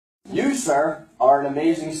You, sir, are an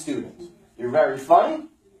amazing student. You're very funny,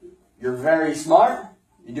 you're very smart,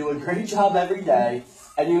 you do a great job every day,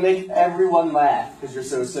 and you make everyone laugh because you're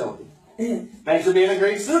so silly. Thanks for being a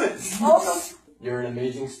great student. Awesome. You're an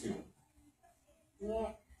amazing student.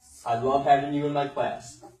 Yes. I love having you in my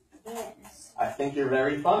class. Yes. I think you're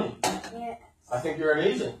very funny. Yes. I think you're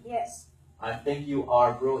amazing. Yes. I think you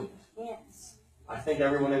are brilliant. Yes. I think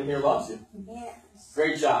everyone in here loves you. Yes.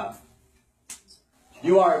 Great job.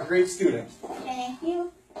 You are a great student. Thank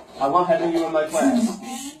you. I love having you in my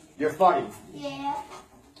class. You're funny. Yeah.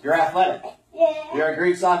 You're athletic. Yeah. You're a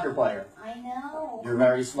great soccer player. I know. You're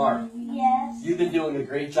very smart. Yes. You've been doing a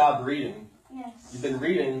great job reading. Yes. You've been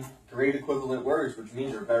reading great equivalent words, which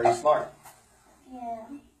means you're very smart. Yeah.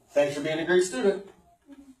 Thanks for being a great student.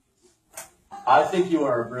 I think you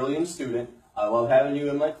are a brilliant student. I love having you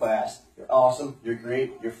in my class. You're awesome. You're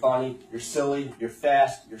great. You're funny. You're silly. You're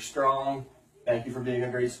fast. You're strong. Thank you for being a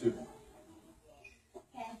great student.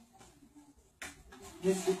 Okay.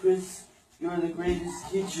 Mr. Chris, you're the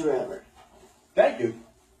greatest teacher ever. Thank you.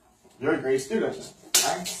 You're a great student.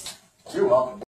 Thanks. You're welcome.